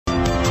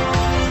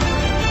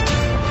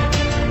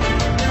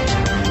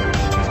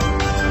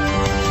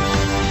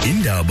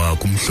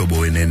Umhlobo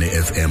wenene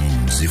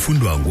FM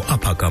zifundwa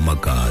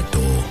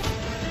nguAphakamagato.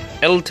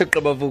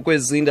 Eltheqabavu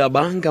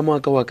kwezindaba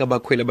Ngamawaka-waka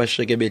abakhweli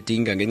abashiyeke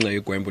bedinga ngenxa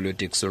yogwembo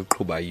lweteksi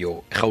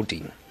oluqhubayo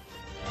eGauteng.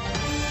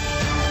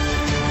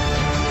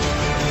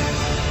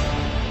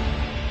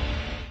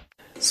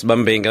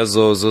 Sibambe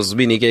ngazo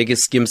zibini ke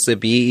iskim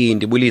se-BE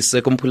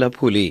ndibulise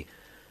kumphulaphuli.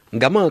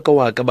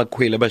 Ngamawaka-waka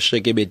abakhweli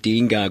abashiyeke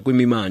bedinga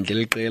kwimimandla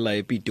eliqela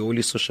ePitoli,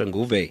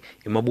 iSoshanguve,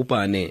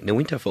 iMabopane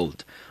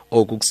neWinterveldt.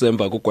 Oku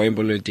kusemva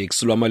kugwembo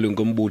lweteksi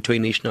lwamalungu ombutho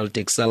iNational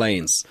Taxi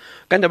Alliance.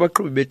 Kanti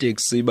abaqhubi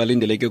beteksi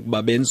balindeleke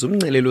ukuba benze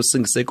umngcelelo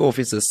osingise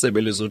kwiofisi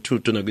zesebe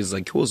lezothutho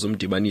nakwizakhiwo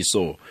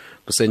zomdibaniso.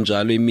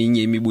 Kusenjalo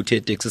eminye imibutho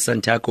yeteksi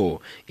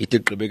Santaco ithi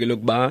igqibekele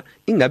ukuba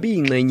ingabi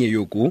yinxenye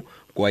yoku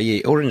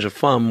kwaye Orange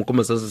Farm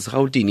kumazazi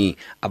eRhawutini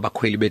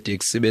abakhweli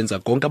beteksi benza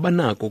konke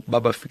abanako ukuba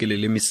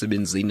bafikelele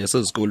emisebenzini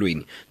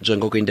nasezikolweni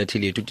njengoko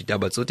intatheli yethu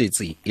Ditaba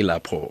Tsotetsi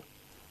ilapho.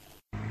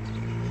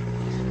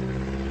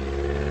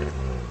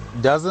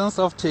 Dozens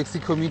of taxi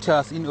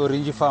commuters in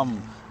Orange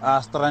Farm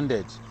are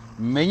stranded.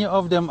 Many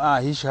of them are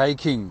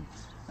hitchhiking.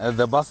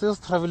 The buses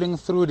traveling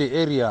through the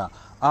area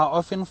are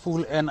often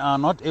full and are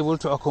not able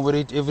to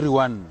accommodate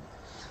everyone.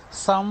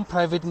 Some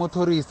private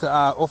motorists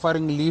are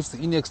offering lifts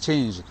in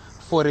exchange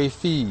for a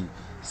fee.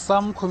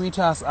 Some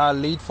commuters are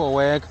late for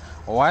work,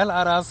 while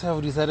others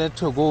have decided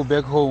to go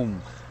back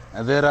home.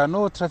 There are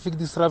no traffic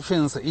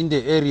disruptions in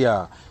the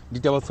area.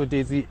 Ditaba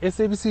Tsotetsi,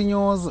 SABC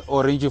News,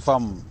 Orange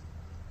Farm.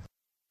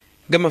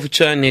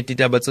 Ngamafutshane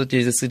Ditaba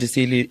Tsotetsi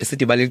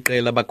sithi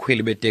baliqela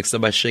abakhweli beteksi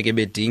abashiyeke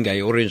bedinga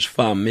eOrange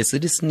Farm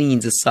esithi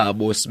sininzi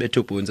sabo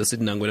sibethobhunza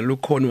sithi nangona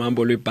lukhona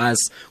uhambo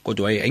lwebhasi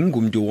kodwa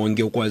ayingumntu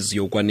wonke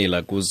okwaziyo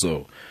ukwanela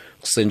kuzo.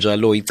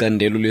 Kusenjalo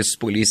icandelo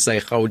lesipolisa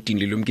eGauteng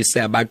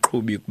lilumkise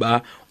abaqhubi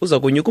ukuba uza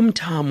kunyuka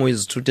umthamo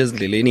wezithuthi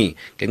ezindleleni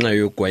ngenxa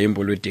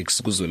yogwayimbo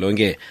lweteksi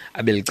kuzwelonke.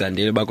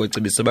 Abelicandelo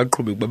bakwacebisa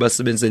abaqhubi ukuba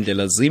basebenze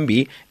indlela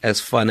zimbi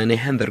ezifana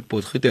neHendrik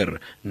Potgieter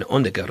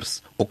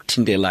neOndekers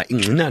ukuthintela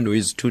ingxinano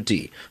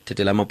yezithuthi.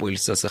 Thethela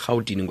amapolisa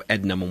aseGauteng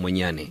nguEdna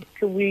Momonyane.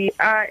 We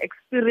are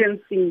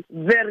experiencing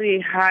very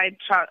high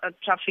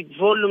traffic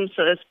volumes,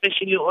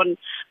 especially on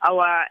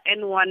our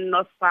N1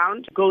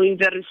 northbound, going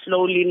very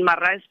slowly in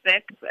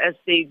Maritzburg as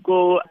they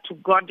go to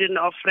Gordon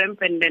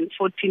off-ramp and then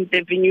 14th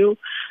Avenue.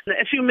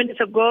 A few minutes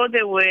ago,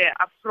 they were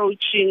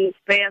approaching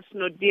Bears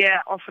Nodia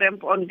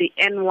off-ramp on the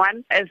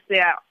N1 as they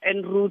are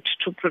en route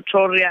to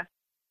Pretoria.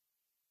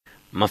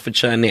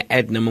 Mafutshane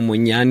Edna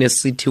Momonyane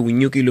sithi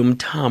unyukile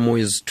umthamo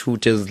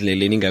wezithuthi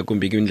ezidleleni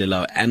ngakumbi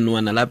kwindlela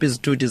N1 nalapho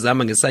izithuthi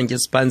zihamba ngesantya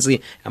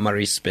esiphantsi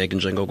eMaritzburg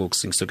njengoko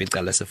kusingiswa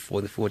kwicala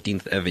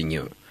se-14th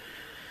Avenue.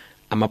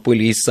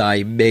 Amapolisa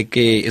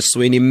ibeke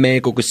esweni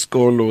imeko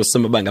kwisikolo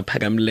samabanga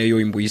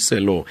aphakamileyo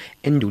imbuyiselo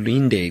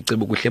endulinde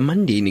icebo kuhle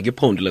emandeni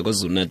kwiphondo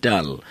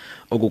laKwaZulu-Natal.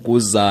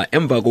 Okukuza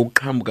emva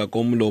kokuqhambuka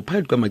komlo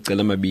phakathi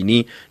kwamacala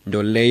amabini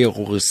nto leyo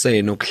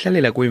grugrise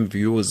nokuhlalela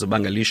kweemviwo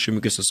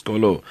zabangalishumi kweso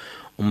sikolo.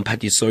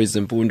 Umphathiso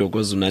wezemfundo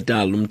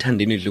KwaZulu-Natal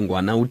uMthandeni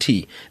Dlungwana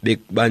uthi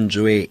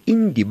bekubanjwe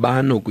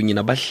indibano kunye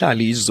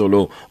nabahlali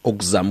izolo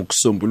okuzama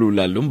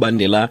ukusombulula lo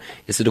mbandela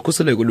esithi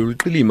ukhuseleko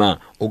loluqilima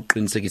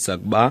okuqinisekisa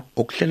ukuba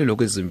okuhlelelwa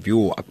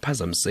kwezimviwo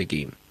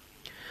akuphazamiseki.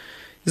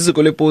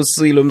 Iziko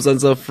leposi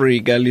loMzantsi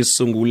Afrika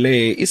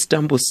lisungule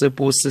isitampu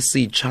seposi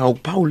esitsha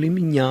ukuphawula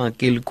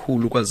iminyaka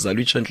elikhulu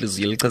kwazalwa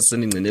itshantliziyo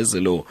elichasene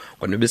ingcinezelo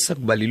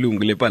kwanobesakubala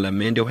ilungu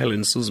lepalamente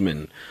uHelen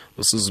Suzman.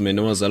 uSuzman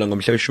owazalwa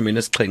ngomhla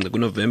we-17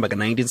 kuNovemba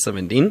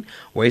ka-1917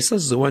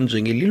 wayesaziwa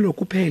njengelilo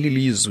kuphela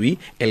ilizwi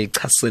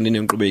elichasene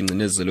nenkqubo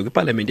yengcinezelo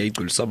kwipalamente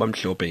eyayigcwaliswa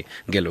abamhlophe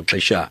ngelo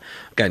xesha.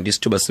 Kanti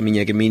isithuba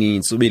seminyaka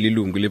emininzi ube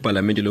lilungu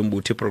lepalamente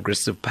lombutho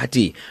iProgressive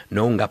Party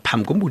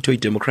nongaphambi kombutho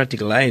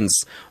iDemocratic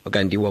Alliance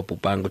okanti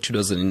wabhubha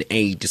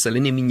ngo-2008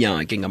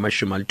 seleneminyaka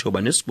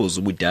engama-98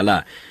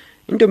 ubudala.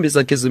 Intombi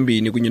zakhe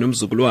ezimbini kunye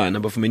nomzukulwana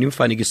bafumene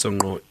imifanekiso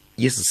ngqo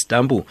yesi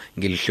sitampu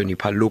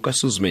ngelihlonipha Luka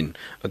Suzman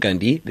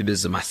okanti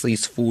bebezimasa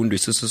isifundo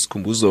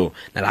esisikhumbuzo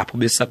nalapho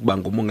besakuba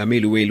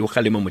ngumongameli weli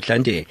uKgalema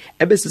Motlanthe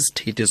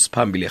ebesisithethe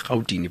esiphambili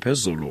eGauteng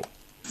phezulu.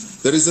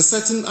 There is a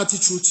certain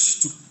attitude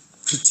to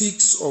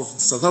critiques of the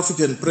South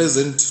African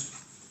present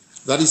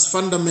that is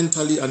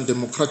fundamentally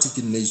undemocratic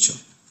in nature,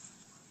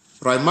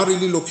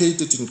 primarily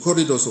located in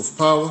corridors of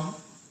power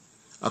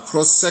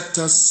across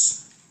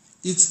sectors.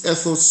 Its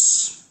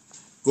ethos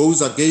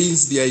goes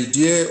against the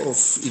idea of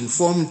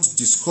informed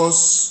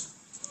discourse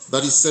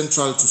that is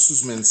central to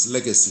Suzman's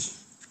legacy.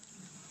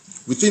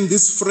 Within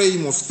this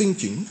frame of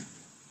thinking,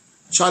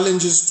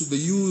 challenges to the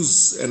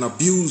use and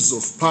abuse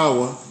of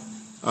power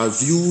are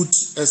viewed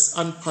as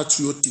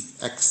unpatriotic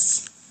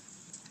acts.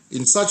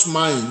 In such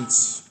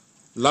minds,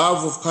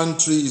 love of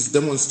country is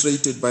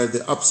demonstrated by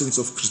the absence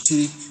of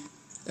critique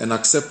and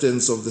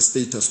acceptance of the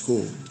status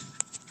quo.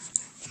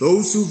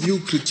 Those who view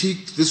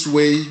critique this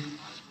way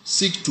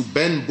seek to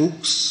ban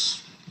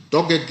books,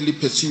 doggedly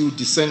pursue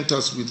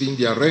dissenters within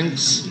their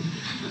ranks,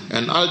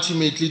 and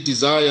ultimately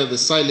desire the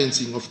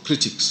silencing of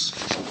critics.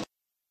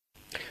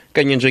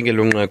 kanye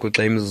njengelunqaku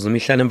xa imizuzu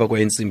mihlanu emva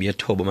kwentsimbi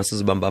yethoba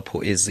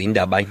masizibambapho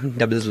izindaba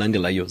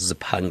ezilandelayo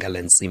ziphanga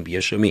la ntsimbi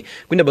yeshumi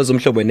kwiindaba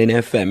zomhlobo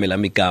neNFM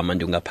elam igama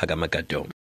ndinguNgaphakama Gado.